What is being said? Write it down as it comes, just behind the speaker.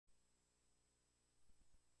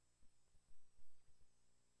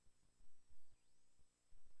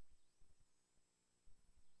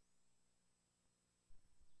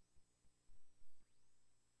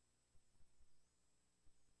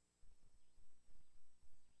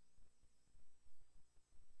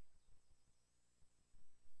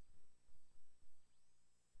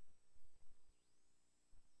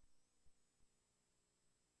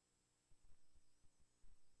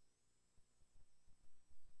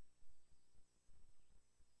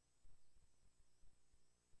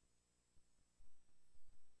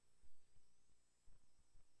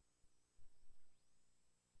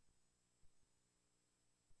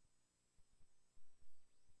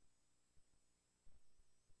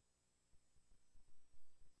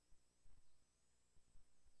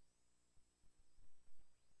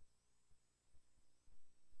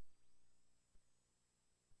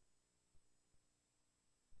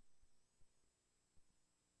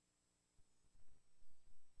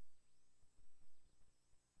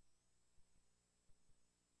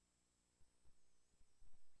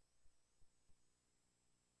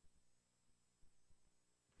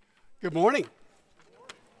Good morning.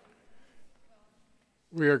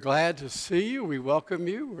 We are glad to see you. We welcome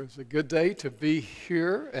you. It's a good day to be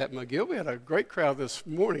here at McGill. We had a great crowd this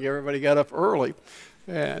morning. Everybody got up early,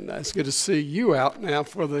 and it's good to see you out now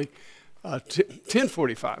for the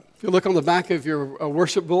 10:45. If you look on the back of your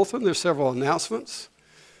worship bulletin, there's several announcements.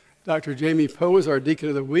 Dr. Jamie Poe is our Deacon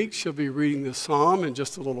of the Week. She'll be reading the psalm in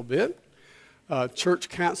just a little bit. Church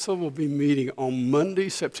Council will be meeting on Monday,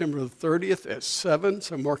 September the 30th at 7,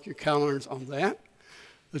 so mark your calendars on that.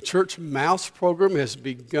 The Church Mouse program has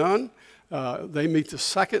begun. They meet the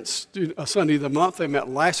second Sunday of the month. They met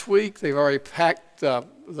last week. They've already packed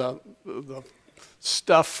the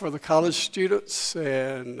stuff for the college students,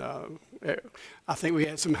 and I think we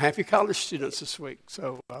had some happy college students this week,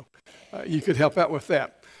 so you could help out with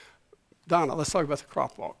that. Donna, let's talk about the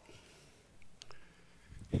crop walk.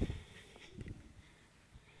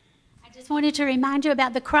 Just wanted to remind you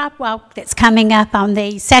about the crop walk that's coming up on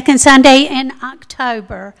the second Sunday in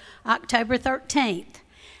October, October 13th.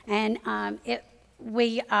 And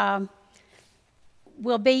we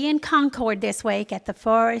will be in Concord this week at the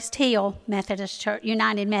Forest Hill Methodist Church,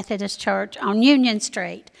 United Methodist Church on Union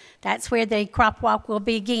Street. That's where the crop walk will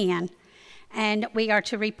begin. And we are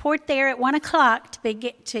to report there at 1 o'clock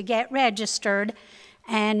to get registered.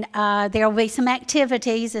 And there will be some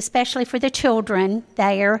activities, especially for the children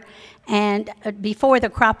there, and before the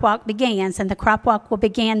crop walk begins. And the crop walk will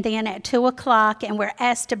begin then at 2 o'clock, and we're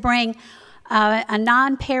asked to bring a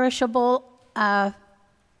non-perishable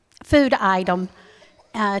food item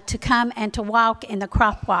to come and to walk in the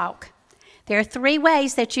crop walk. There are 3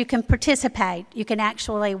 ways that you can participate. You can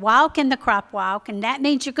actually walk in the crop walk, and that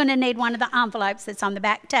means you're going to need one of the envelopes that's on the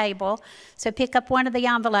back table. So pick up one of the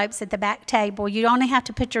envelopes at the back table. You only have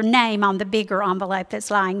to put your name on the bigger envelope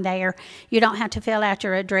that's lying there. You don't have to fill out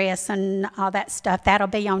your address and all that stuff. That'll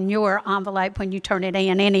be on your envelope when you turn it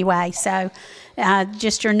in anyway. So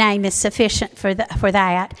just your name is sufficient for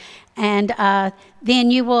that. And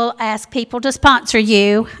then you will ask people to sponsor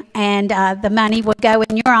you, and the money will go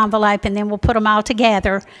in your envelope, and then we'll put them all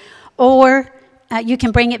together. Or you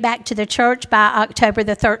can bring it back to the church by October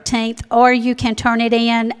the 13th, or you can turn it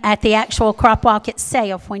in at the actual crop walk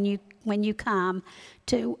itself when you come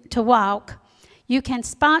to walk. You can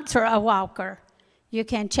sponsor a walker. You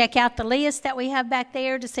can check out the list that we have back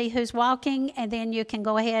there to see who's walking, and then you can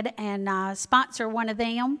go ahead and sponsor one of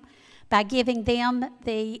them by giving them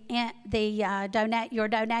your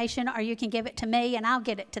donation, or you can give it to me and I'll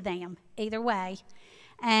get it to them, either way.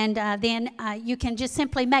 And then you can just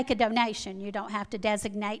simply make a donation. You don't have to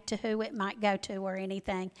designate to who it might go to or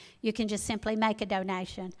anything. You can just simply make a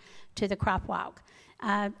donation to the crop walk.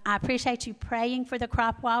 I appreciate you praying for the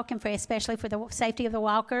crop walk, and especially for the safety of the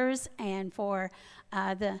walkers, and for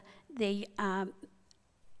the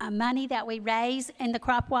money that we raise in the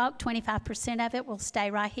crop walk. 25% of it will stay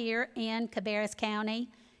right here in Cabarrus County.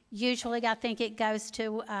 Usually, I think it goes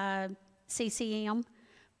to CCM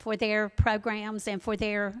for their programs and for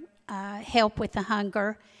their help with the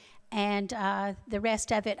hunger. And the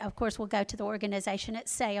rest of it, of course, will go to the organization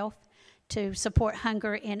itself to support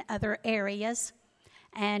hunger in other areas.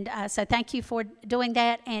 And so thank you for doing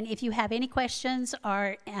that. And if you have any questions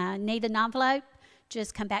or need an envelope,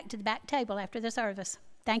 just come back to the back table after the service.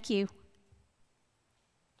 Thank you.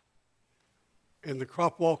 And the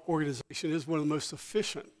crop walk organization is one of the most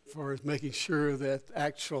efficient for making sure that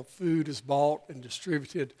actual food is bought and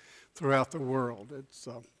distributed throughout the world. It's,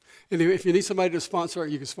 and if you need somebody to sponsor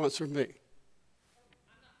it, you can sponsor me.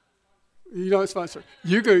 You don't sponsor.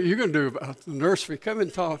 You're going to do about the nursery. Come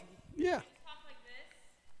and talk. Yeah.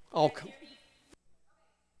 I'll come.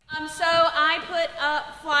 So I put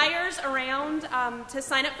up flyers around to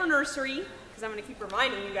sign up for nursery, because I'm going to keep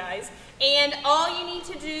reminding you guys. And all you need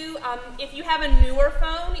to do, if you have a newer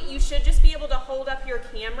phone, you should just be able to hold up your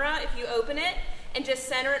camera if you open it and just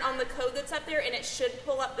center it on the code that's up there, and it should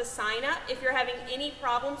pull up the sign up. If you're having any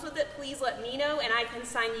problems with it, please let me know, and I can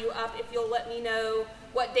sign you up if you'll let me know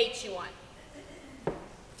what dates you want.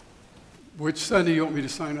 Which Sunday do you want me to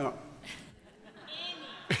sign up?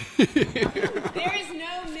 There is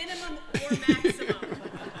no minimum or maximum.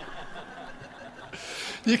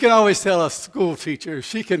 You can always tell a school teacher,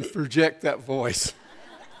 she can project that voice.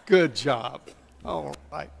 Good job. All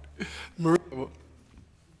right. Maria.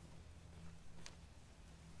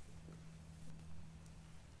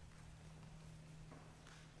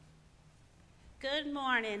 Good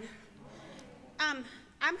morning. I'm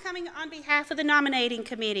coming on behalf of the nominating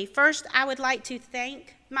committee. First, I would like to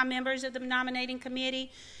thank my members of the nominating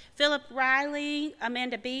committee, Philip Riley,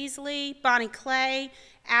 Amanda Beasley, Bonnie Clay,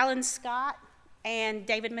 Alan Scott, and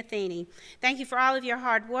David Matheny. Thank you for all of your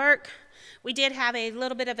hard work. We did have a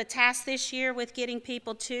little bit of a task this year with getting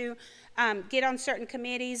people to get on certain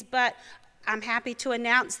committees, but I'm happy to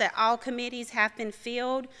announce that all committees have been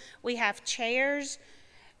filled. We have chairmen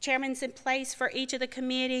in place for each of the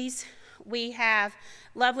committees. We have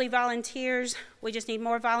lovely volunteers. We just need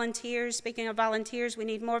more volunteers. Speaking of volunteers, we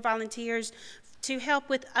need more volunteers to help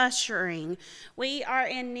with ushering. We are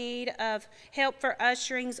in need of help for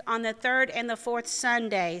usherings on the 3rd and the 4th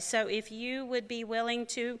Sunday. So if you would be willing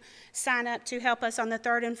to sign up to help us on the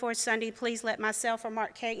 3rd and 4th Sunday, please let myself or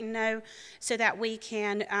Mark Caton know so that we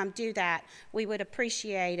can do that. We would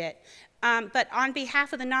appreciate it. But on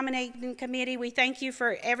behalf of the nominating committee, we thank you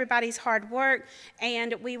for everybody's hard work,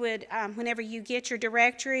 and we would, whenever you get your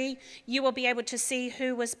directory, you will be able to see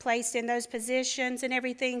who was placed in those positions and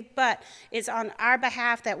everything, but it's on our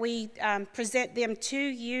behalf that we present them to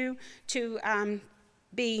you to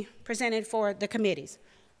be presented for the committees.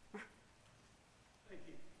 Thank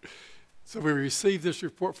you. So we received this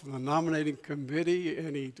report from the nominating committee.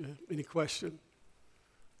 Any question?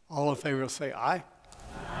 All in favor will say aye.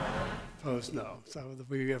 Opposed, no. So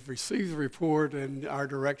we have received the report, and our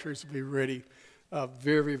directories will be ready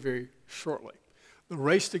very, very shortly. The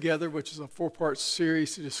Race Together, which is a 4-part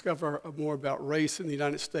series to discover more about race in the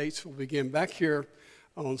United States, will begin back here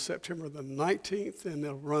on September the 19th, and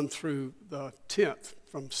they'll run through the 10th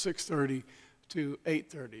from 6:30 to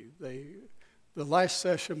 8:30. The last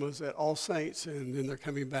session was at All Saints, and then they're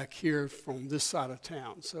coming back here from this side of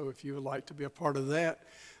town. So if you would like to be a part of that,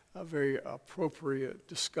 a very appropriate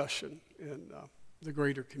discussion in the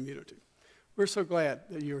greater community. We're so glad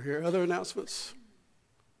that you're here. Other announcements?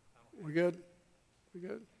 We good? We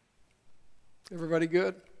good? Everybody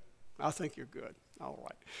good? I think you're good. All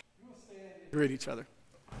right. We'll stand and greet each other.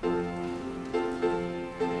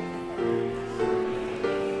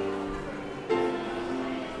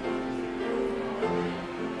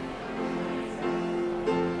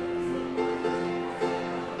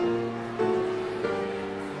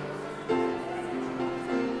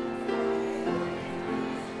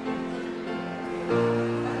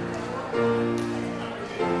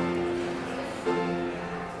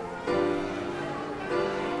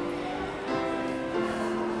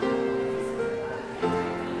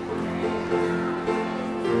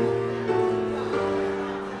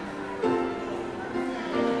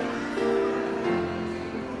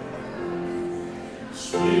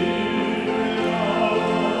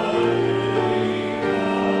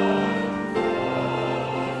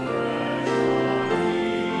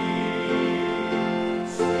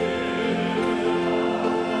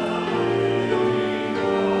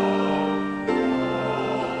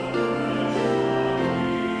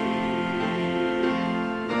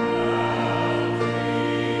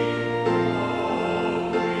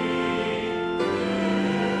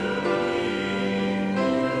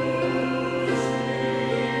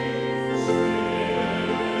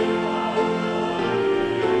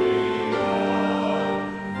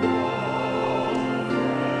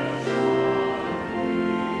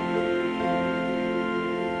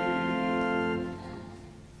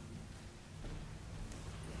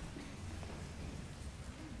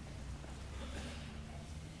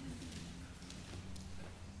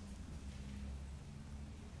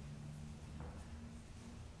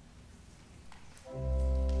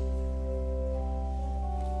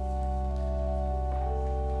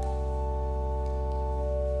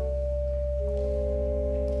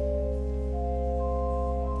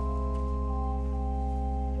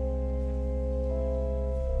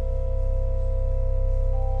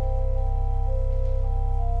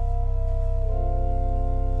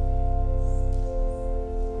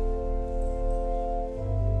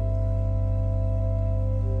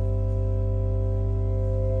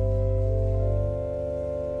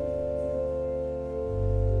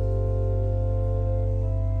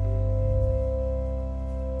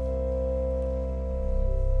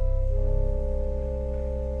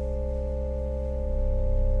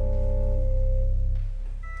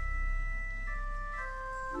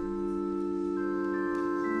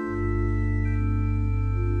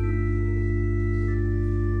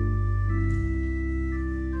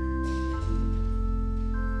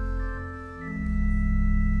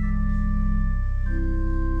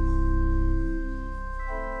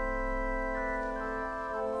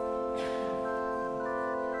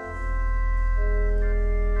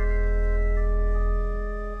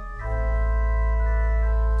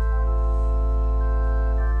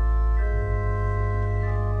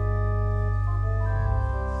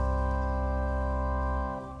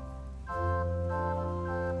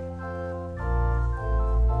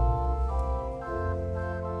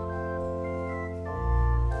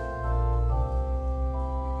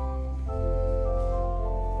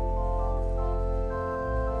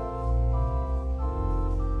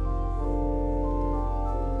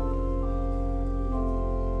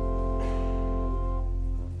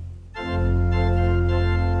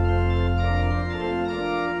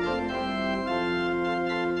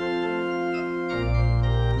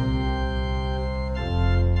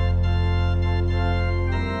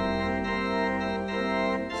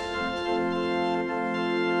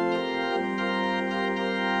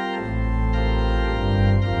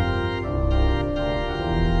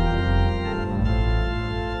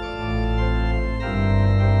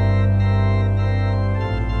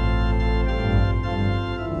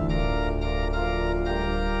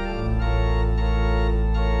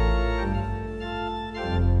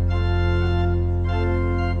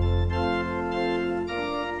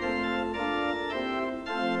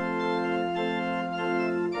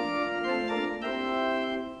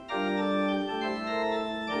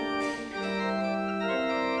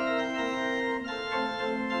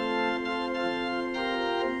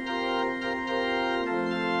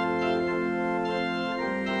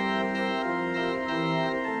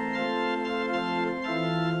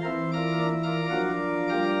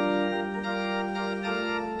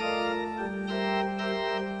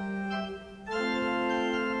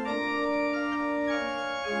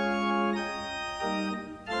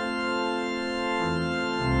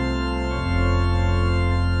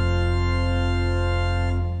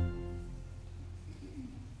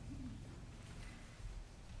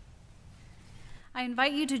 I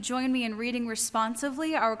invite you to join me in reading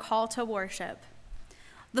responsively our call to worship.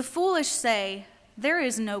 The foolish say, "There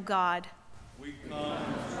is no God." We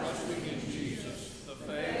come trusting in Jesus, the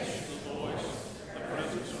face, the voice, the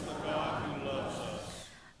presence of the God who loves us.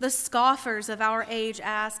 The scoffers of our age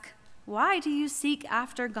ask, "Why do you seek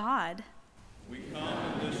after God?" We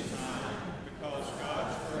come in this time because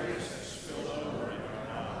God's grace has spilled over in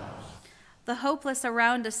our lives. The hopeless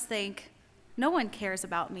around us think, "No one cares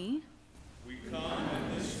about me." We come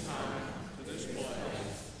in this time to this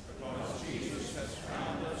place because Jesus has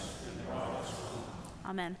found us and brought us home.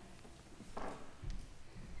 Amen.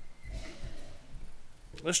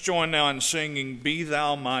 Let's join now in singing "Be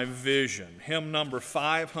Thou My Vision," hymn number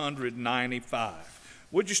 595.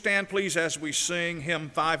 Would you stand, please, as we sing hymn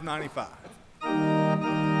 595?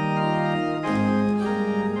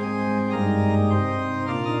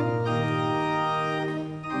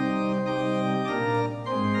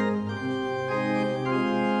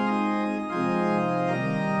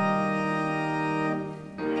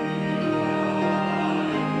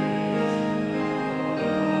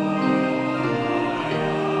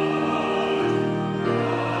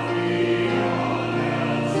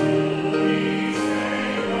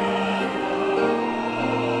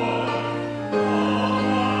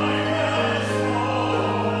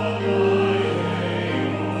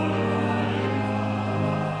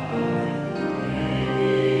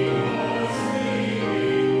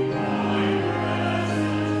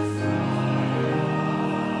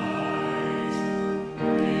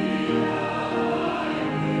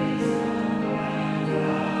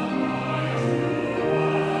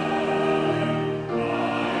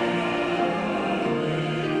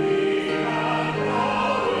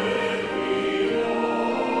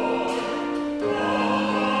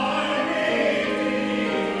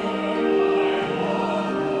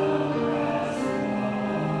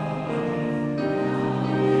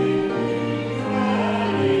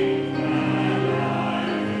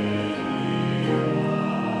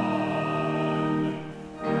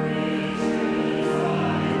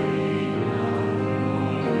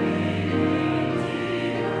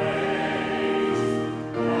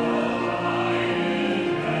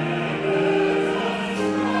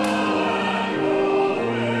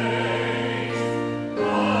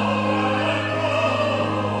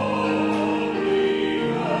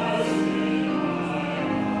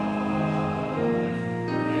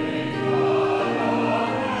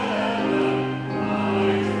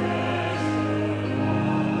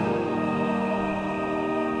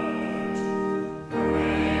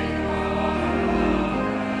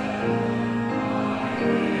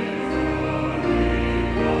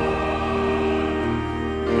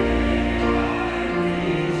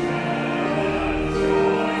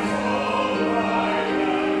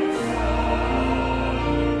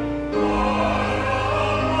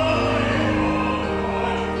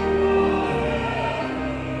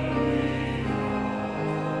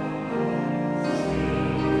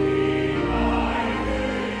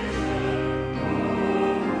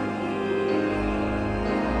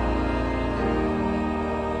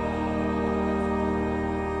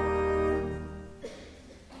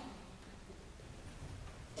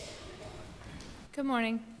 Good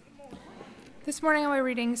morning. This morning I'll be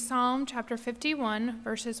reading Psalm chapter 51,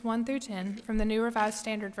 verses 1 through 10 from the New Revised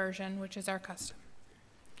Standard Version, which is our custom.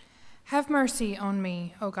 Have mercy on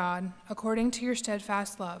me, O God, according to your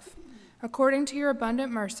steadfast love. According to your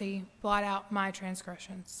abundant mercy, blot out my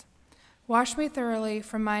transgressions. Wash me thoroughly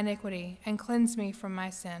from my iniquity and cleanse me from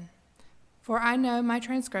my sin. For I know my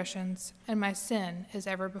transgressions, and my sin is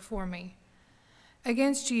ever before me.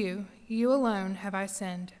 Against you, you alone have I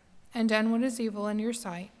sinned, and done what is evil in your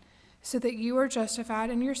sight, so that you are justified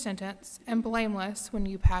in your sentence and blameless when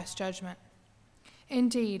you pass judgment.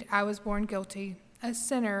 Indeed, I was born guilty, a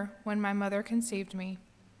sinner when my mother conceived me.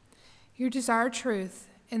 You desire truth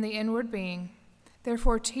in the inward being,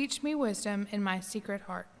 therefore teach me wisdom in my secret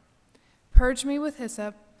heart. Purge me with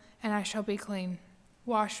hyssop, and I shall be clean.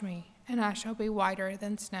 Wash me, and I shall be whiter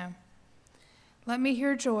than snow. Let me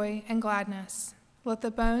hear joy and gladness. Let the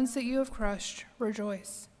bones that you have crushed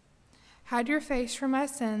rejoice. Hide your face from my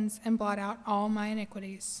sins and blot out all my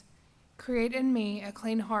iniquities. Create in me a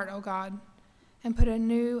clean heart, O God, and put a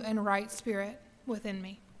new and right spirit within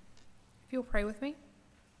me. If you'll pray with me.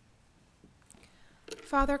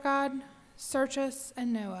 Father God, search us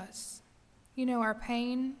and know us. You know our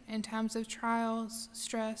pain in times of trials,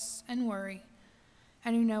 stress, and worry,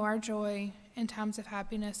 and you know our joy in times of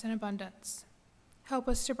happiness and abundance. Help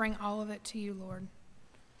us to bring all of it to you, Lord.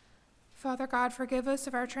 Father God, forgive us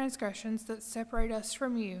of our transgressions that separate us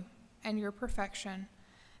from you and your perfection,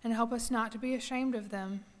 and help us not to be ashamed of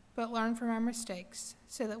them, but learn from our mistakes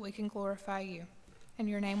so that we can glorify you. In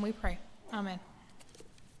your name we pray. Amen.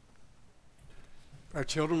 Our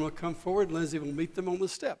children will come forward. Lindsay will meet them on the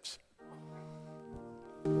steps.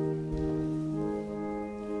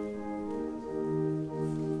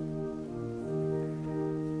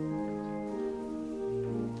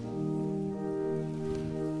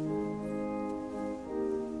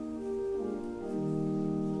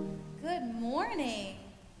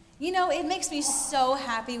 You know, it makes me so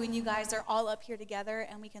happy when you guys are all up here together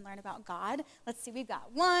and we can learn about God. Let's see, we've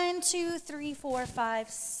got 1, 2, 3, 4, 5,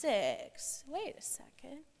 6. Wait a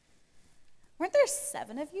second. Weren't there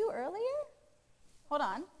 7 of you earlier? Hold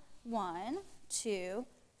on. 1, 2,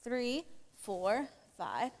 3, 4,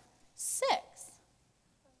 5, 6.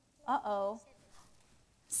 Uh-oh.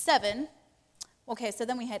 7. Okay, so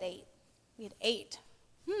then we had 8. We had 8.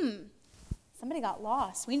 Somebody got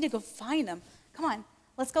lost. We need to go find them. Come on.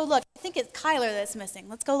 Let's go look. I think it's Kyler that's missing.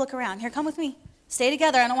 Let's go look around. Here, come with me. Stay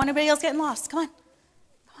together. I don't want anybody else getting lost. Come on.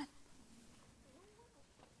 Come on.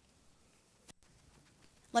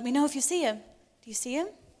 Let me know if you see him. Do you see him?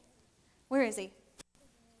 Where is he?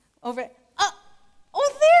 Over.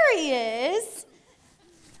 Oh, there he is.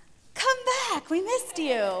 Come back. We missed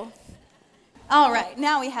you. All right.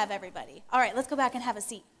 Now we have everybody. All right. Let's go back and have a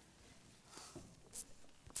seat.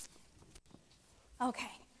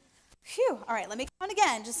 Okay. Phew. All right, let me count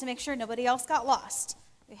again just to make sure nobody else got lost.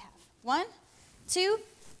 We have 1, 2,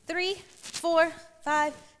 3, 4,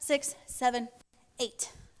 5, 6, 7,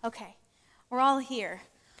 8. Okay, we're all here.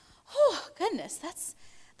 Oh, goodness, that's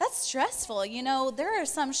stressful. You know, there are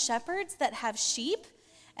some shepherds that have sheep,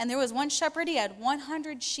 and there was one shepherd, he had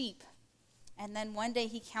 100 sheep. And then one day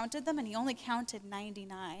he counted them, and he only counted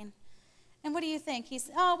 99. And what do you think?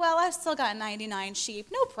 He's, oh, well, I've still got 99 sheep.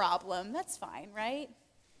 No problem. That's fine, right?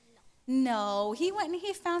 No, he went and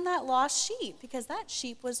he found that lost sheep because that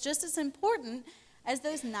sheep was just as important as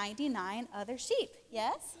those 99 other sheep.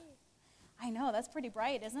 Yes? I know, that's pretty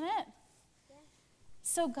bright, isn't it?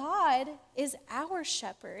 So God is our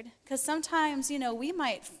shepherd because sometimes, you know, we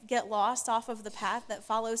might get lost off of the path that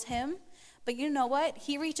follows him. But you know what?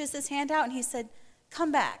 He reaches his hand out and he said,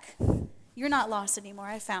 come back. You're not lost anymore.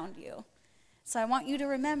 I found you. So I want you to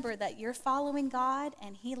remember that you're following God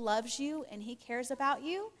and he loves you and he cares about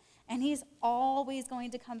you. And he's always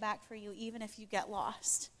going to come back for you, even if you get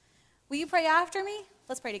lost. Will you pray after me?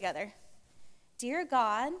 Let's pray together. Dear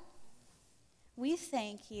God, we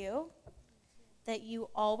thank you that you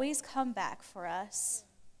always come back for us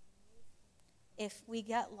if we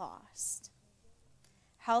get lost.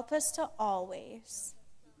 Help us to always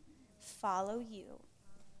follow you.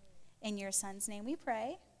 In your son's name we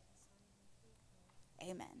pray.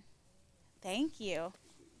 Amen. Thank you.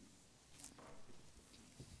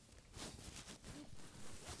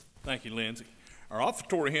 Thank you, Lindsay. Our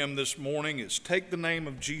offertory hymn this morning is Take the Name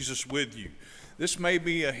of Jesus With You. This may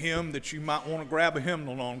be a hymn that you might want to grab a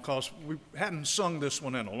hymnal on because we hadn't sung this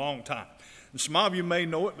one in a long time. And some of you may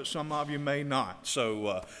know it, but some of you may not.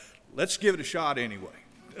 So let's give it a shot anyway.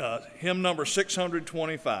 Hymn number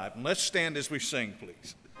 625. And let's stand as we sing,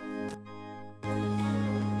 please.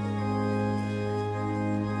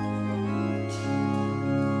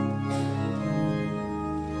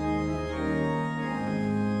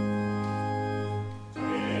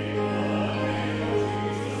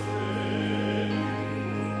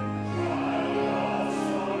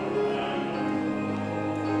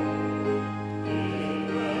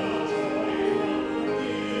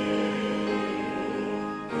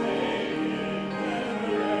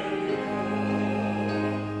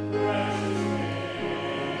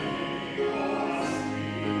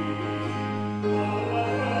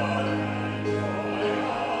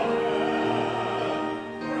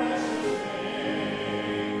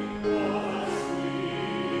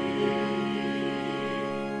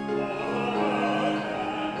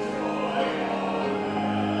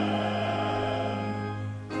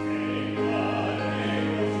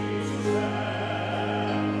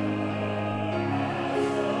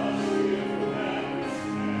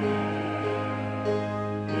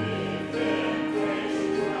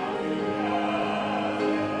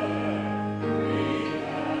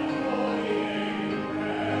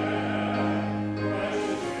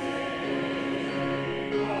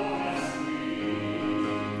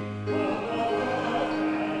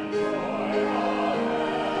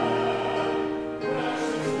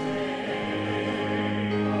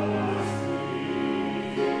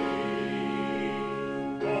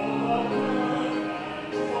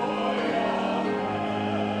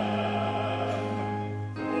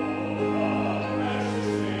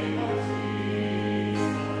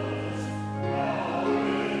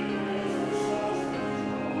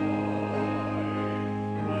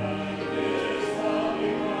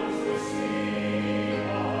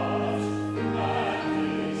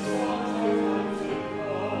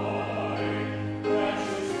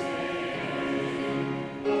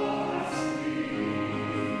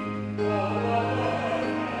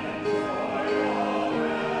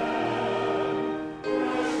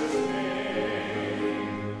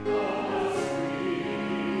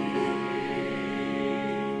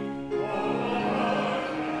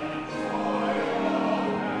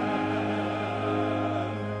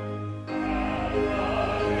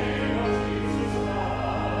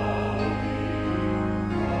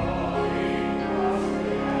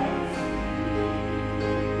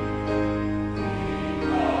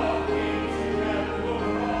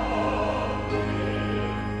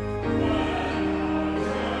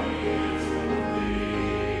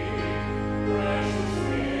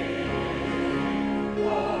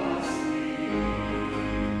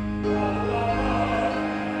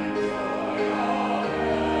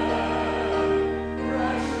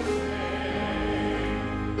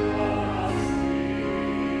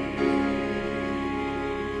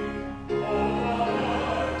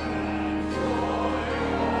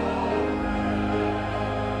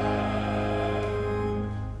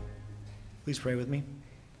 Please pray with me.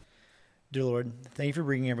 Dear Lord, thank you for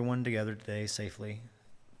bringing everyone together today safely.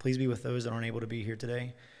 Please be with those that aren't able to be here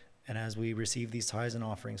today. And as we receive these tithes and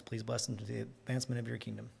offerings, please bless them to the advancement of your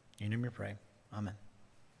kingdom. In your name we pray. Amen.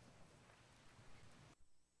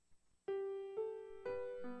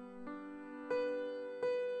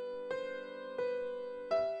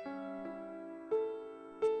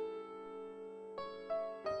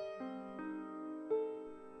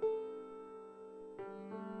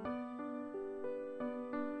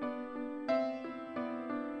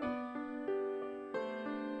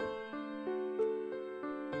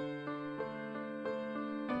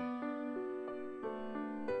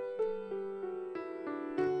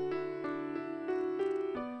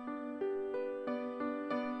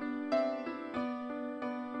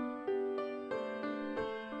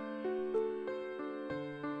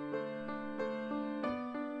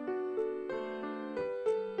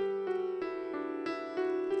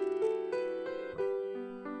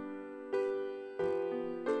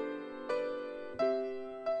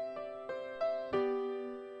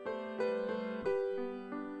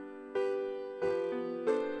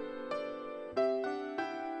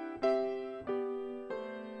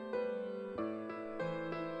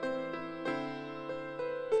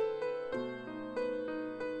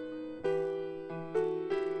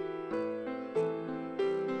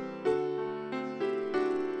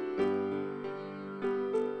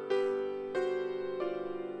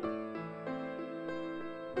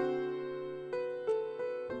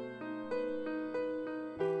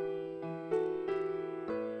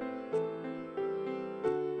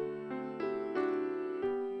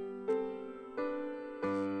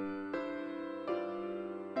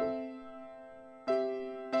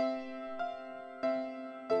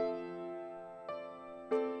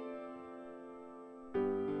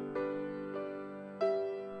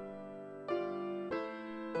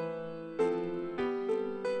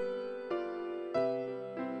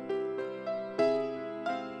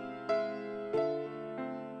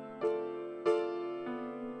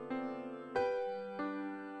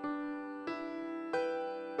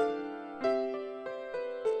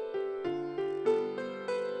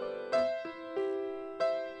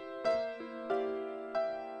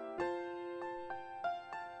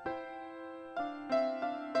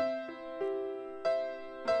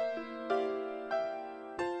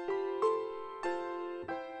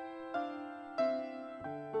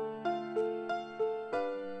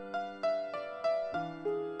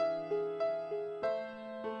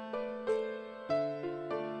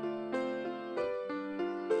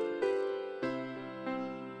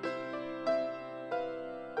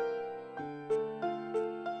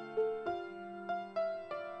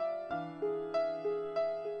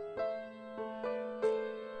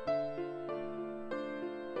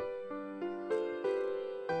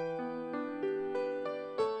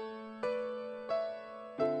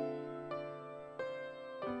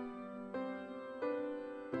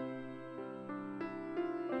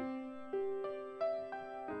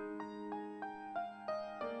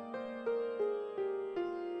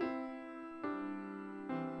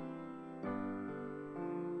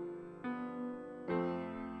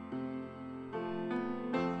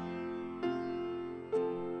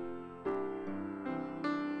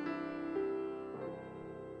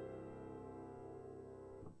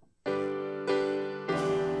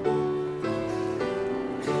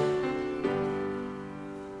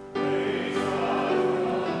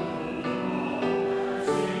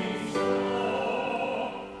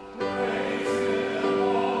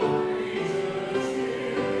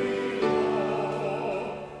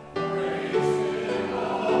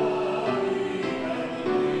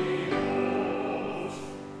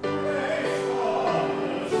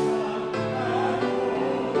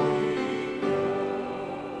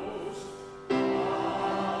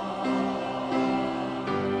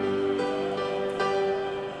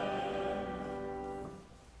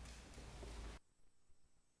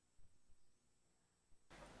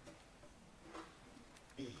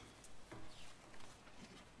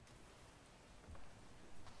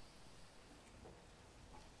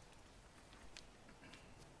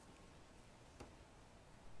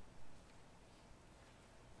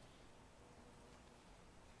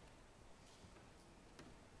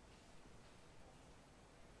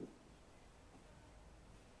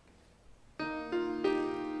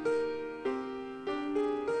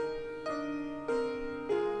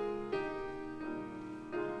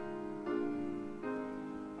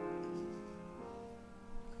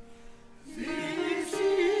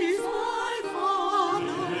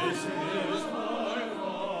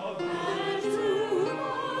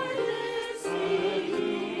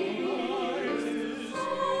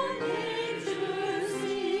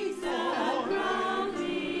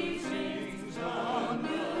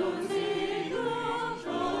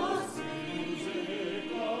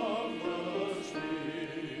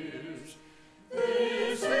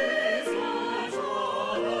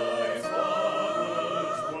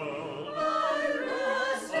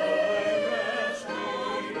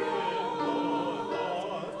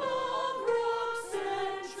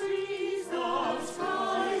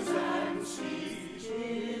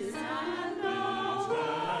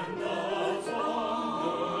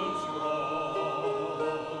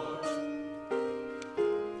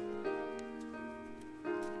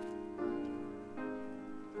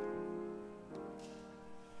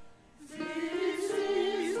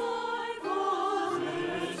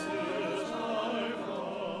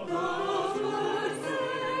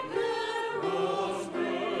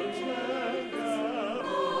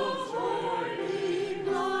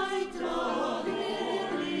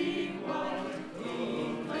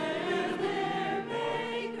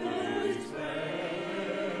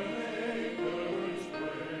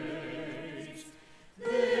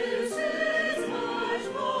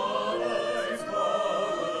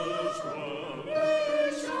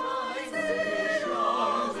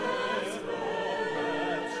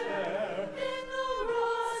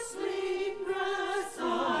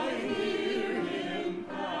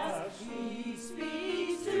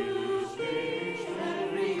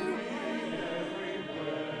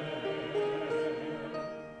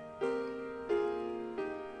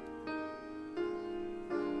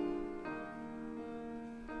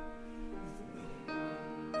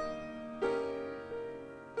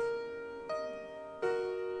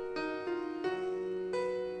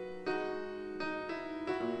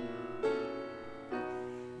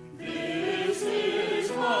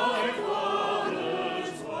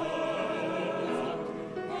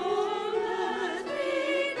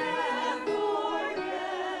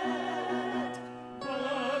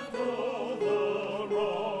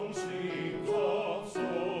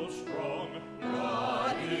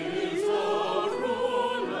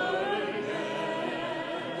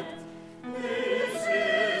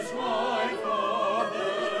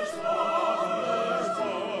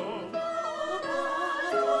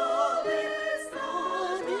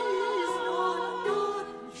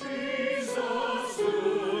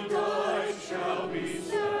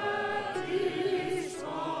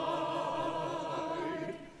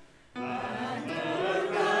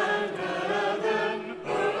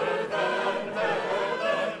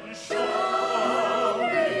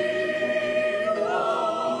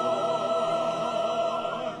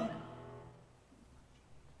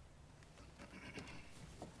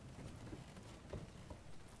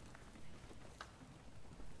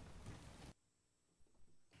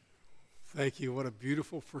 Thank you. What a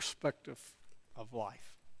beautiful perspective of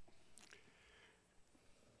life.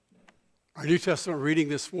 Our New Testament reading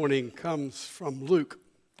this morning comes from Luke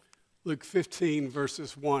 15,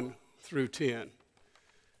 verses 1 through 10.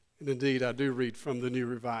 And indeed, I do read from the New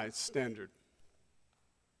Revised Standard.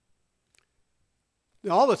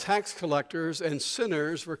 Now, all the tax collectors and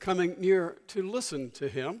sinners were coming near to listen to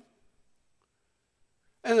him.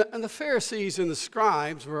 And the Pharisees and the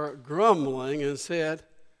scribes were grumbling and said,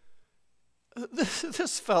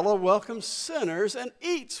 this fellow welcomes sinners and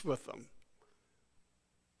eats with them.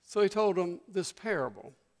 So he told them this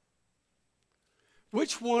parable.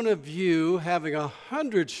 Which one of you, having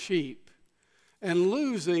 100 sheep and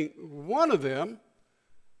losing one of them,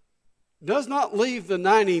 does not leave the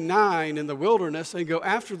 99 in the wilderness and go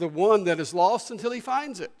after the one that is lost until he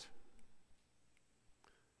finds it?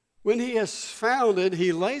 When he has found it,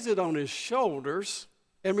 he lays it on his shoulders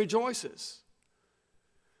and rejoices.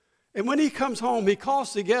 And when he comes home, he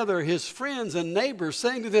calls together his friends and neighbors,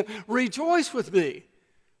 saying to them, rejoice with me,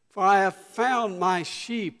 for I have found my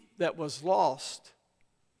sheep that was lost.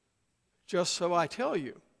 Just so I tell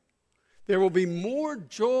you, there will be more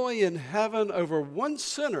joy in heaven over one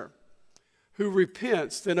sinner who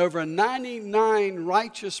repents than over 99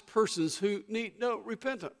 righteous persons who need no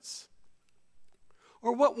repentance.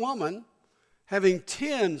 Or what woman, having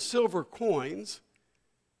 10 silver coins,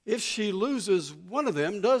 if she loses one of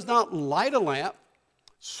them, does not light a lamp,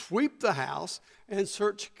 sweep the house, and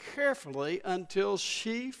search carefully until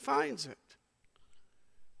she finds it?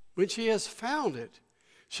 When she has found it,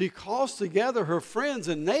 she calls together her friends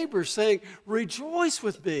and neighbors, saying, rejoice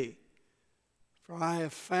with me, for I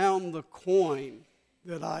have found the coin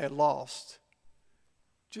that I had lost.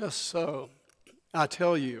 Just so, I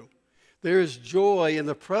tell you, there is joy in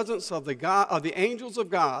the presence of the angels of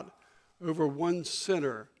God over one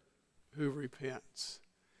sinner who repents.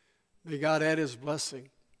 May God add his blessing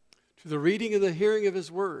to the reading and the hearing of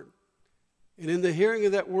his word. And in the hearing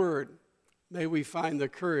of that word, may we find the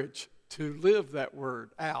courage to live that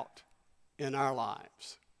word out in our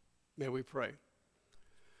lives. May we pray.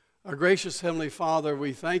 Our gracious Heavenly Father,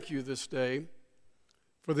 we thank you this day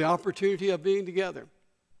for the opportunity of being together.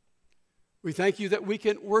 We thank you that we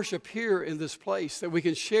can worship here in this place, that we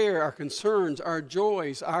can share our concerns, our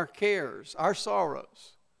joys, our cares, our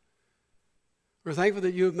sorrows. We're thankful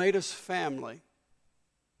that you have made us family.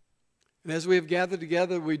 And as we have gathered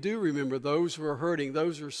together, we do remember those who are hurting,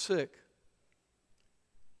 those who are sick.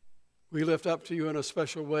 We lift up to you in a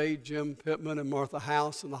special way Jim Pittman and Martha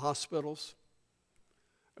House in the hospitals.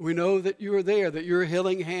 We know that you are there, that your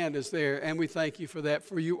healing hand is there, and we thank you for that,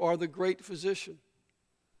 for you are the great physician.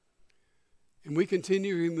 And we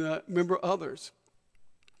continue to remember others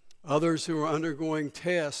who are undergoing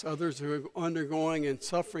tests, others who are undergoing and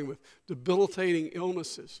suffering with debilitating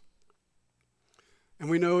illnesses.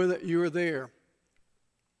 And we know that you are there,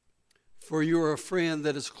 for you are a friend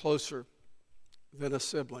that is closer than a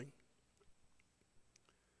sibling.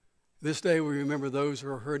 This day we remember those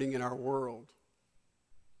who are hurting in our world,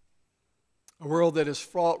 a world that is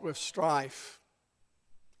fraught with strife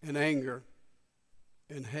and anger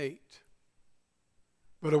and hate.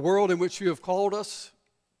 But a world in which you have called us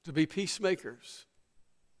to be peacemakers,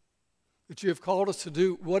 that you have called us to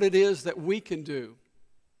do what it is that we can do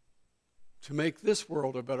to make this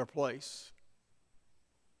world a better place.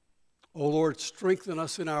 Oh Lord, strengthen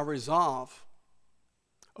us in our resolve.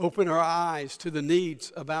 Open our eyes to the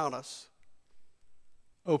needs about us.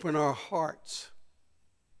 Open our hearts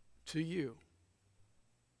to you.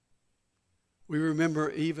 We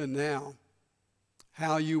remember even now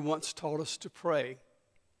how you once taught us to pray.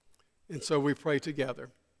 And so we pray together.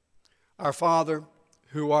 Our Father,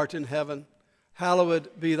 who art in heaven, hallowed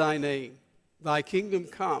be thy name. Thy kingdom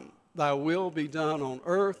come, thy will be done on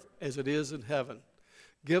earth as it is in heaven.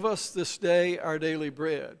 Give us this day our daily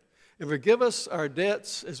bread, and forgive us our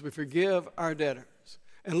debts as we forgive our debtors.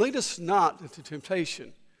 And lead us not into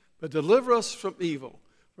temptation, but deliver us from evil.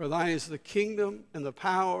 For thine is the kingdom and the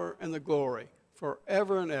power and the glory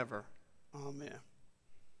forever and ever. Amen.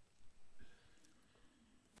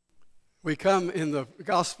 We come in the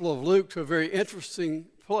Gospel of Luke to a very interesting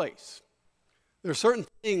place. There are certain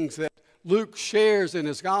things that Luke shares in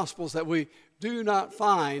his Gospels that we do not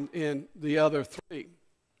find in the other three.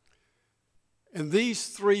 And these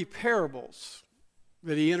three parables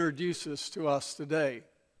that he introduces to us today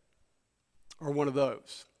are one of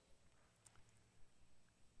those.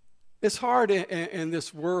 It's hard in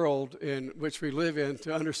this world in which we live in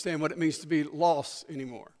to understand what it means to be lost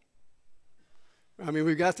anymore. I mean,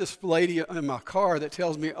 we've got this lady in my car that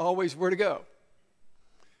tells me always where to go.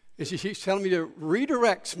 And she keeps telling me to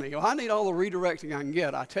redirect me. Well, I need all the redirecting I can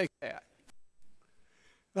get. I take that.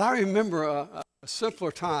 But I remember a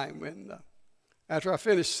simpler time when, after I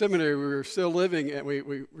finished seminary, we were still living, and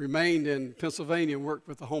we remained in Pennsylvania and worked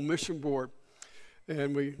with the Home Mission Board.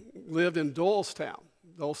 And we lived in Doylestown.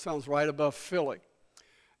 Doylestown's right above Philly.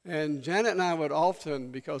 And Janet and I would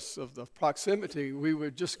often, because of the proximity, we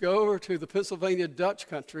would just go over to the Pennsylvania Dutch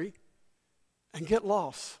country and get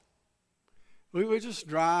lost. We would just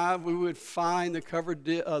drive. We would find the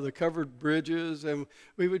covered bridges, and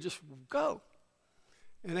we would just go.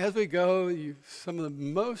 And as we go, some of the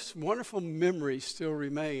most wonderful memories still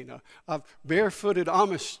remain of barefooted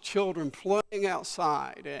Amish children playing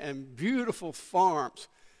outside and beautiful farms.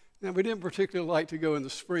 Now, we didn't particularly like to go in the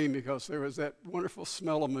spring because there was that wonderful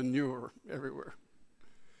smell of manure everywhere.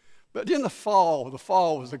 But in the fall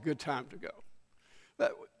was a good time to go.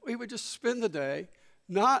 But we would just spend the day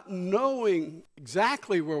not knowing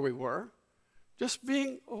exactly where we were, just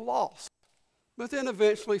being lost, but then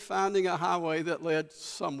eventually finding a highway that led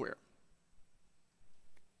somewhere.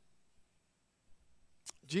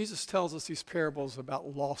 Jesus tells us these parables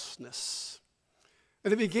about lostness.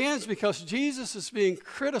 And it begins because Jesus is being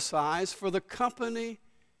criticized for the company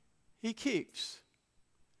he keeps.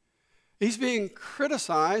 He's being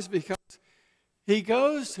criticized because he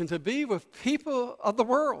goes to be with people of the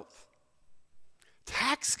world,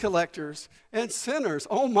 tax collectors and sinners.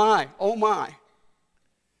 Oh my, oh my.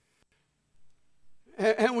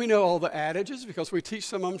 And we know all the adages because we teach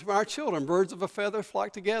some of them to our children. Birds of a feather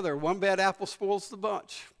flock together. One bad apple spoils the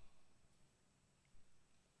bunch.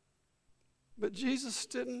 But Jesus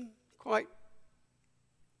didn't quite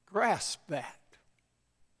grasp that.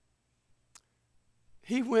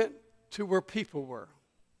 He went to where people were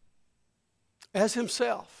as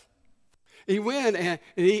himself. He went and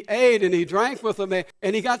he ate and he drank with them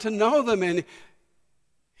and he got to know them, and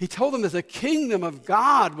he told them that the kingdom of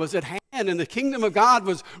God was at hand and the kingdom of God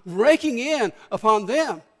was breaking in upon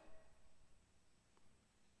them.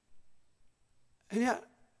 And yet,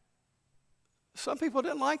 some people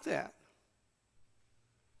didn't like that.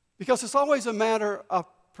 Because it's always a matter of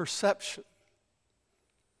perception.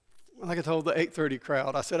 Like I told the 8:30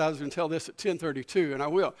 crowd, I said I was going to tell this at 10:32, and I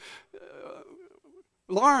will.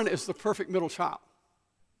 Lauren is the perfect middle child.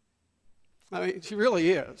 I mean, she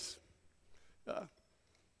really is.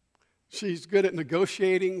 She's good at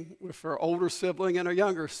negotiating with her older sibling and her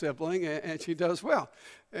younger sibling, and she does well.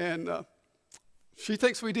 And she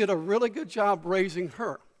thinks we did a really good job raising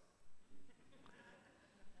her.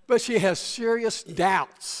 But she has serious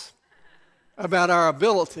doubts about our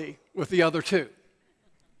ability with the other two.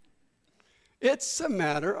 It's a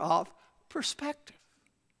matter of perspective.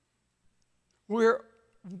 Where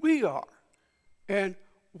we are and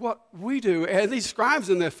what we do. And these scribes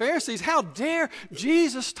and the Pharisees, how dare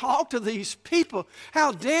Jesus talk to these people?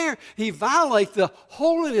 How dare he violate the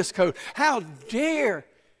holiness code? How dare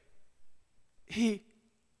he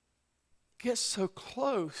get so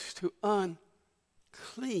close to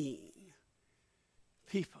unclean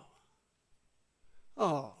people?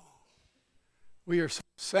 Oh, we are so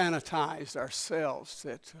sanitized ourselves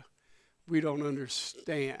that we don't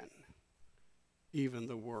understand even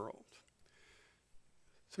the world.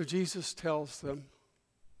 So Jesus tells them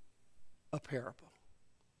a parable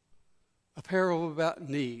about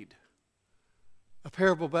need, a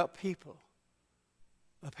parable about people,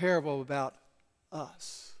 a parable about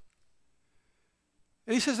us.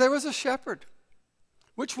 And he says, there was a shepherd.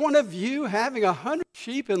 Which one of you, having 100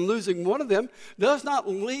 sheep and losing one of them, does not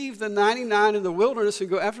leave the 99 in the wilderness and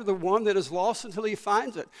go after the one that is lost until he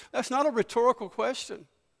finds it? That's not a rhetorical question.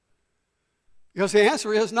 Because the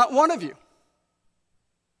answer is not one of you.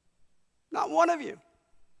 Not one of you.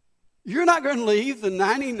 You're not going to leave the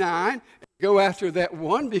 99 and go after that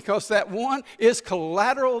one, because that one is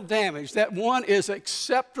collateral damage. That one is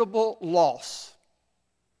acceptable loss.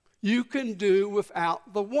 You can do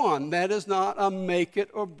without the one. That is not a make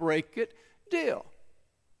it or break it deal.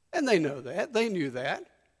 And they know that. They knew that.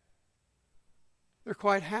 They're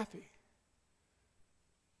quite happy.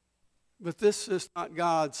 But this is not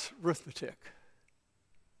God's arithmetic.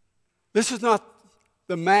 This is not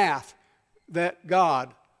the math that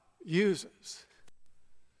God uses.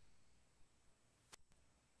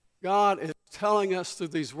 God is telling us through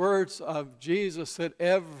these words of Jesus that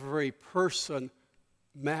every person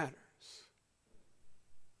matters.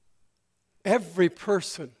 Every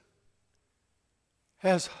person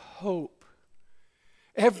has hope.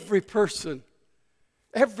 Every person,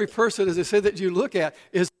 as I said, that you look at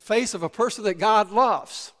is the face of a person that God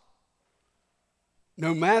loves.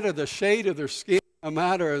 No matter the shade of their skin, no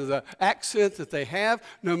matter the accent that they have,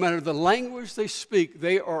 no matter the language they speak,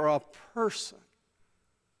 they are a person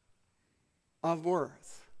of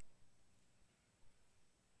worth.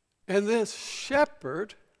 And this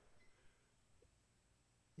shepherd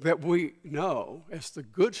that we know as the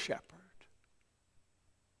good shepherd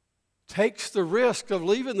takes the risk of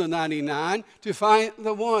leaving the 99 to find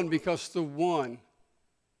the one, because the one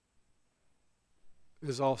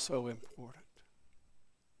is also important.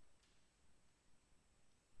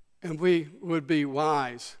 And we would be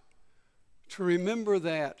wise to remember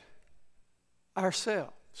that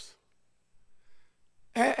ourselves.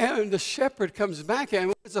 And the shepherd comes back, and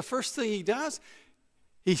what's the first thing he does?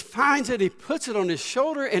 He finds it, he puts it on his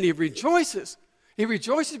shoulder, and he rejoices. He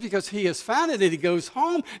rejoices because he has found it, and he goes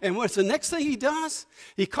home. And what's the next thing he does?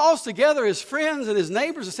 He calls together his friends and his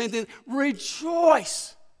neighbors and saying,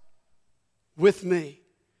 rejoice with me.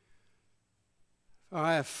 For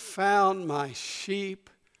I have found my sheep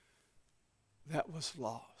that was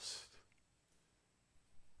lost.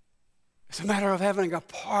 It's a matter of having a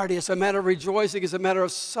party. It's a matter of rejoicing. It's a matter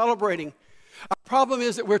of celebrating. Our problem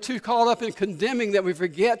is that we're too caught up in condemning that we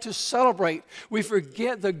forget to celebrate. We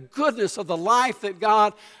forget the goodness of the life that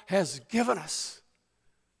God has given us.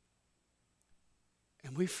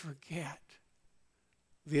 And we forget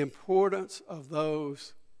the importance of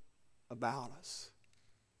those about us.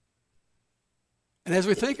 And as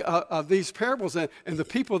we think of these parables and the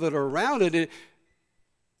people that are around it,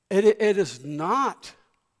 it is not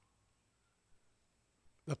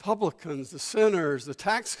the publicans, the sinners, the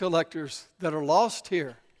tax collectors that are lost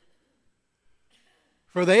here.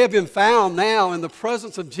 For they have been found now in the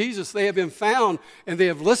presence of Jesus. They have been found, and they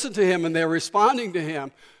have listened to him, and they're responding to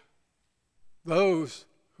him. Those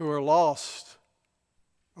who are lost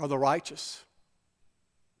are the righteous,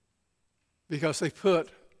 because they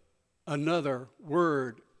put another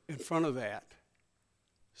word in front of that: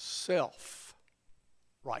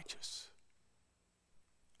 self-righteous.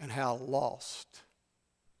 And how lost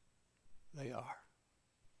they are.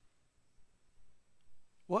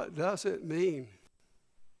 What does it mean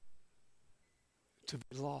to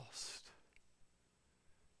be lost?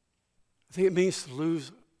 I think it means to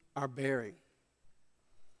lose our bearing.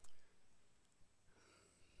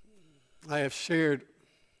 I have shared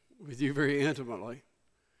with you very intimately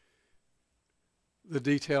the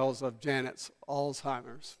details of Janet's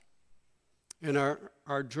Alzheimer's and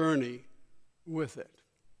our journey with it.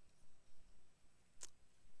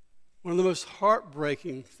 One of the most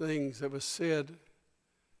heartbreaking things that was said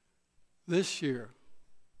this year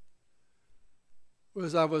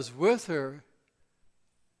was I was with her,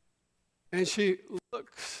 and she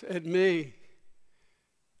looks at me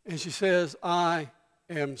and she says, I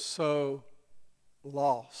am so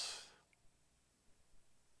lost.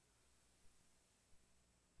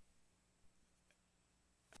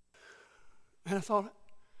 And I thought,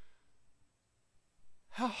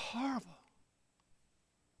 how horrible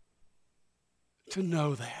to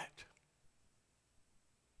know that.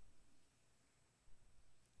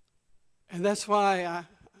 And that's why I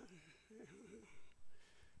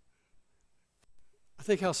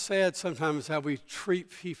think how sad sometimes how we treat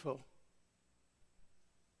people,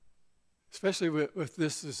 especially with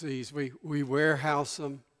this disease. We warehouse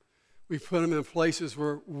them. We put them in places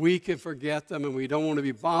where we can forget them, and we don't want to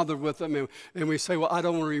be bothered with them. And we say, well, I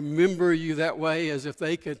don't want to remember you that way, as if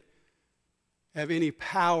they could have any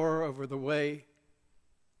power over the way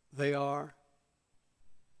they are.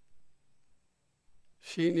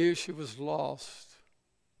 She knew she was lost.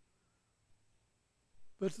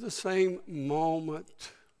 But at the same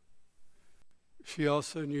moment, she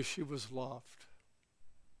also knew she was loved.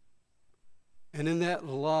 And in that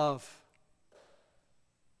love,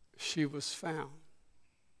 she was found.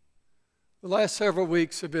 The last several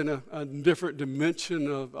weeks have been a different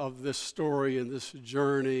dimension of this story and this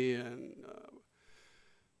journey.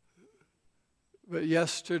 But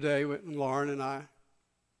yesterday, when Lauren and I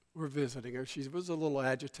were visiting her, she was a little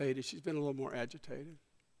agitated. She's been a little more agitated.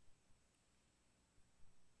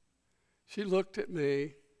 She looked at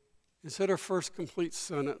me and said her first complete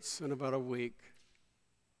sentence in about a week.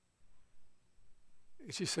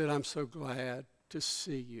 And she said, I'm so glad to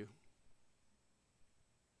see you.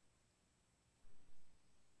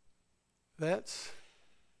 That's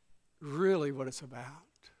really what it's about.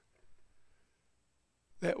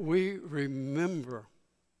 That we remember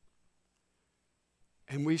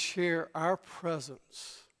and we share our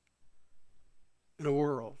presence in a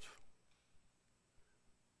world.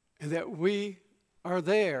 And that we are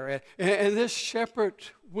there. And this shepherd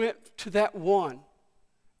went to that one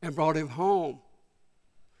and brought him home.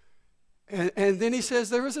 And then he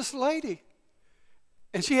says, there was this lady,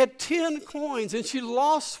 and she had 10 coins, and she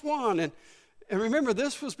lost one. And remember,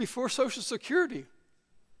 this was before Social Security.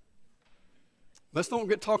 Let's don't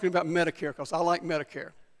get talking about Medicare, because I like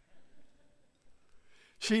Medicare.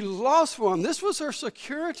 She lost one. This was her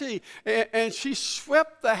security, and she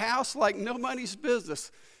swept the house like nobody's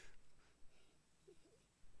business.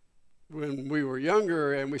 When we were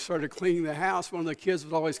younger and we started cleaning the house, one of the kids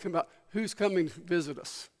would always come out, "Who's coming to visit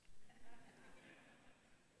us?"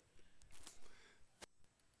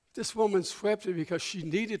 This woman swept it because she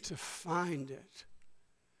needed to find it.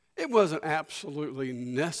 It wasn't absolutely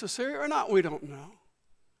necessary or not, we don't know.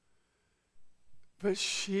 But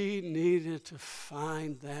she needed to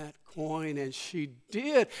find that coin, and she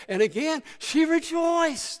did. And again, she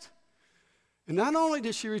rejoiced. And not only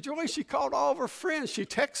did she rejoice, she called all of her friends. She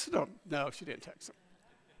texted them. No, she didn't text them.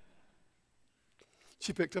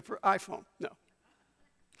 She picked up her iPhone. No.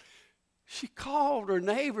 She called her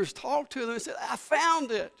neighbors, talked to them, and said, "I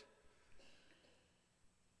found it."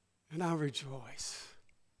 And I rejoice.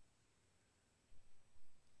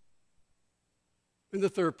 In the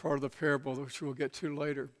third part of the parable, which we'll get to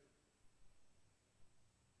later,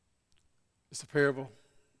 is the parable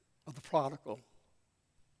of the prodigal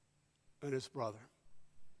and his brother.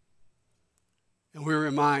 And we're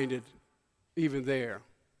reminded, even there,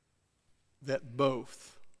 that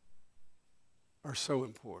both are so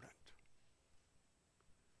important.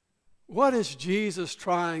 What is Jesus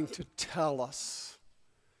trying to tell us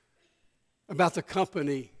about the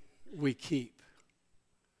company we keep?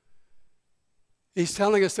 He's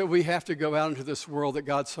telling us that we have to go out into this world that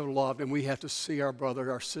God so loved, and we have to see our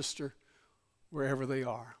brother, our sister, wherever they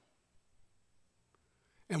are.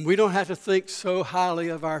 And we don't have to think so highly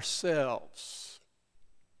of ourselves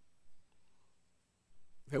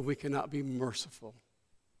that we cannot be merciful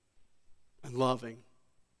and loving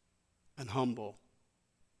and humble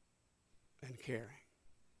and caring.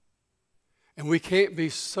 And we can't be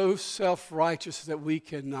so self-righteous that we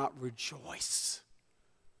cannot rejoice,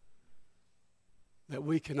 that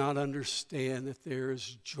we cannot understand that there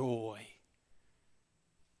is joy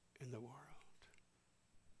in the world.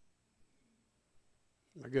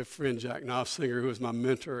 My good friend Jack Knopfsinger, who was my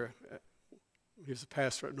mentor, he was a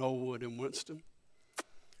pastor at Knollwood in Winston.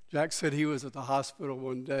 Jack said he was at the hospital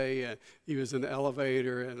one day, and he was in the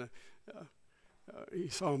elevator, and he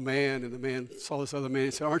saw a man, and the man saw this other man.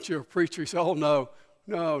 He said, "Aren't you a preacher?" He said, "Oh, no,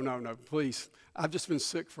 please. I've just been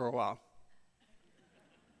sick for a while."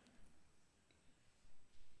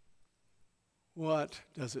 What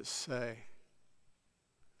does it say?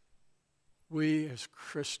 We as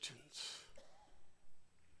Christians,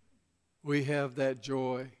 we have that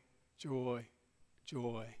joy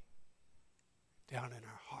down in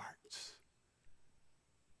our hearts.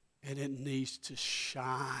 And it needs to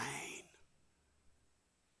shine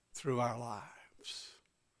through our lives.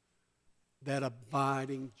 That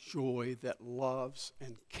abiding joy that loves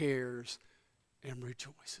and cares and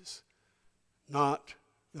rejoices. Not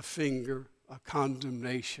the finger of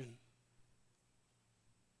condemnation,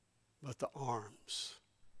 but the arms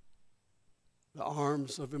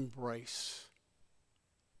of embrace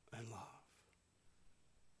and love.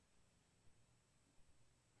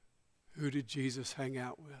 Who did Jesus hang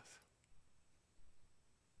out with?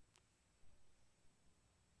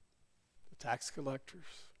 The tax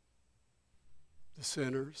collectors, the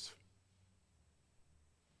sinners,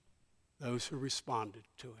 those who responded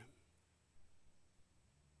to him.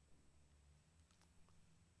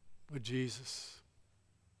 Would Jesus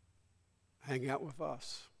hang out with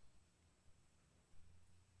us?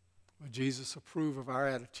 Would Jesus approve of our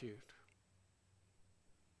attitude?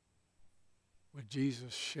 Would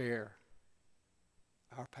Jesus share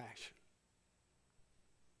our passion?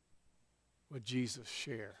 Would Jesus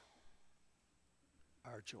share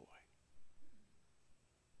our joy?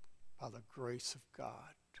 By the grace of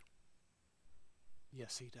God,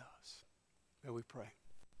 yes, he does. May we pray.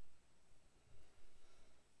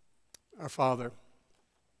 Our Father,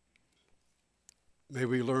 may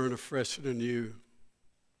we learn afresh and anew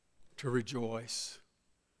to rejoice.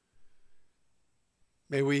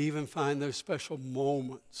 May we even find those special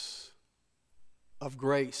moments of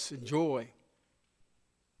grace and joy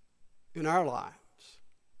in our lives.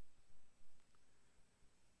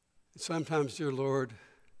 And sometimes, dear Lord,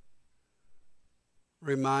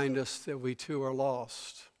 remind us that we too are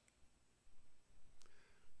lost.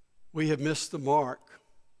 We have missed the mark.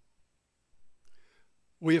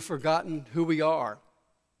 We have forgotten who we are.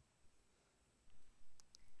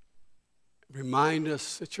 Remind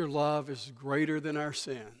us that your love is greater than our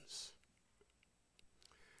sins.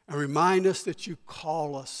 And remind us that you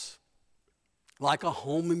call us like a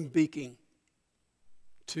homing beacon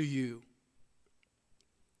to you.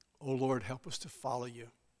 Oh Lord, help us to follow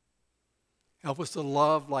you. Help us to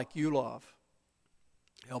love like you love.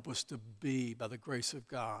 Help us to be, by the grace of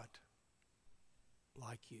God,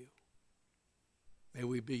 like you. May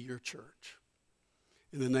we be your church.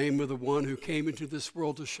 In the name of the one who came into this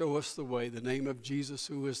world to show us the way, the name of Jesus,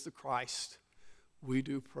 who is the Christ, we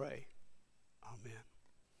do pray. Amen.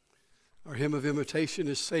 Our hymn of invitation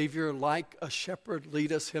is Savior, like a shepherd,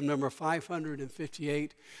 lead us, hymn number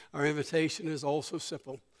 558. Our invitation is also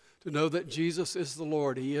simple, to know that Jesus is the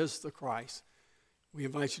Lord. He is the Christ. We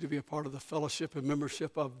invite you to be a part of the fellowship and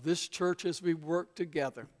membership of this church as we work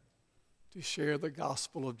together to share the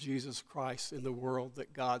gospel of Jesus Christ in the world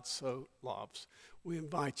that God so loves. We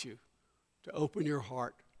invite you to open your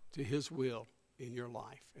heart to his will in your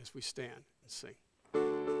life as we stand and sing.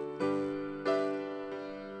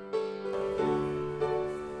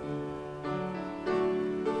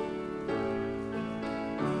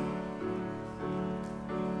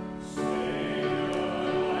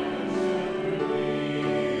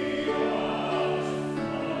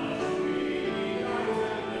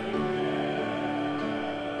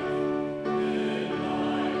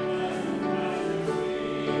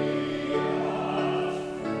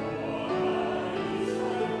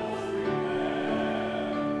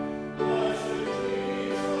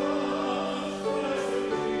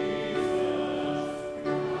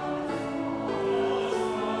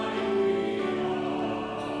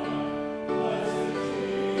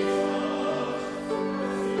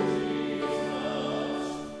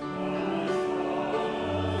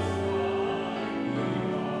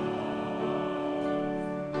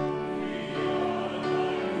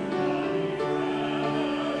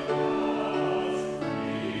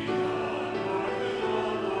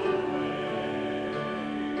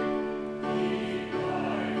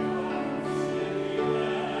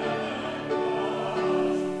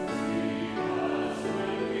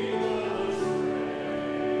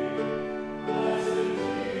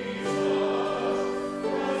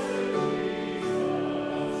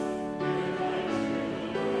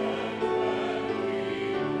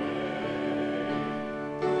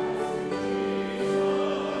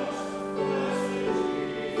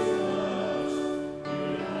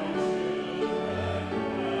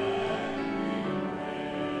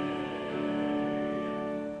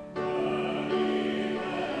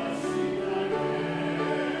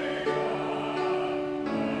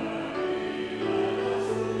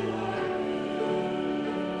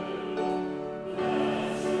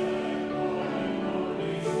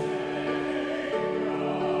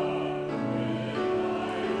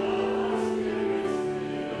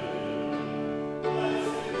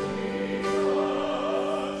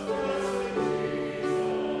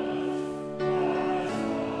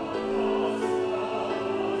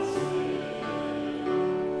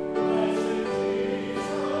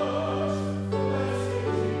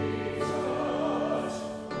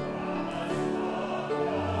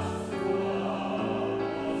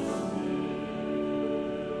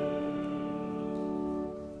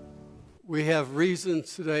 We have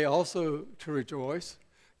reasons today also to rejoice.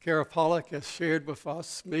 Kara Pollock has shared with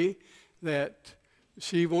me, that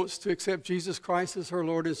she wants to accept Jesus Christ as her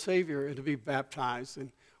Lord and Savior and to be baptized.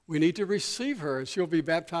 And we need to receive her, and she'll be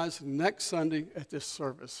baptized next Sunday at this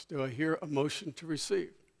service. Do I hear a motion to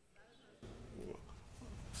receive?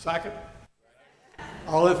 Second?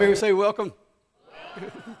 All in favor say welcome.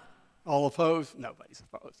 All opposed? Nobody's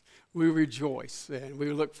opposed. We rejoice, and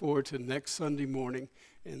we look forward to next Sunday morning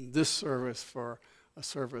in this service for a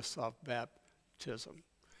service of baptism.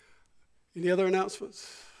 Any other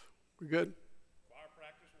announcements? We're good?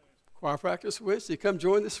 Choir practice Wednesday. Come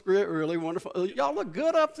join the Spirit. Really wonderful. Y'all look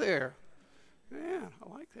good up there. Yeah,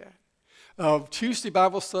 I like that. Tuesday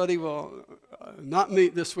Bible study will not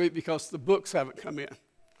meet this week because the books haven't come in.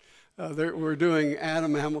 We're doing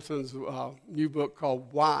Adam Hamilton's new book called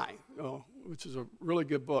Why, which is a really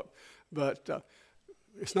good book. But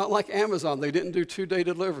it's not like Amazon. They didn't do 2-day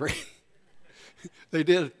delivery. They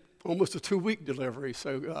did almost a 2-week delivery.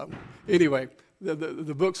 So anyway,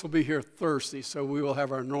 the books will be here Thursday. So we will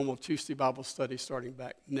have our normal Tuesday Bible study starting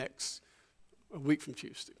back a week from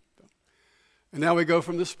Tuesday. And now we go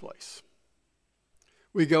from this place.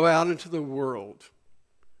 We go out into the world.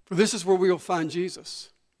 For this is where we will find Jesus.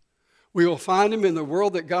 We will find him in the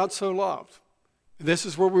world that God so loved. And this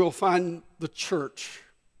is where we will find the church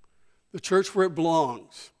where it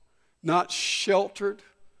belongs, not sheltered,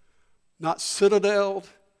 not citadeled,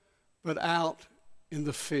 but out in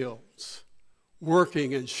the fields,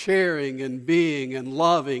 working and sharing and being and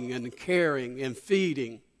loving and caring and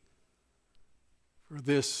feeding. For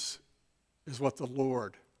this is what the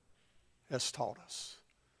Lord has taught us.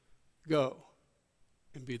 Go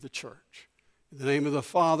and be the church. In the name of the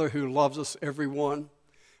Father who loves us, everyone.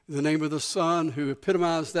 In the name of the Son who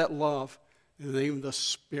epitomized that love. In the name of the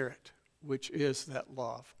Spirit, which is that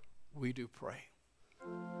love, we do pray.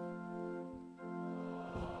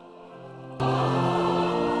 Amen.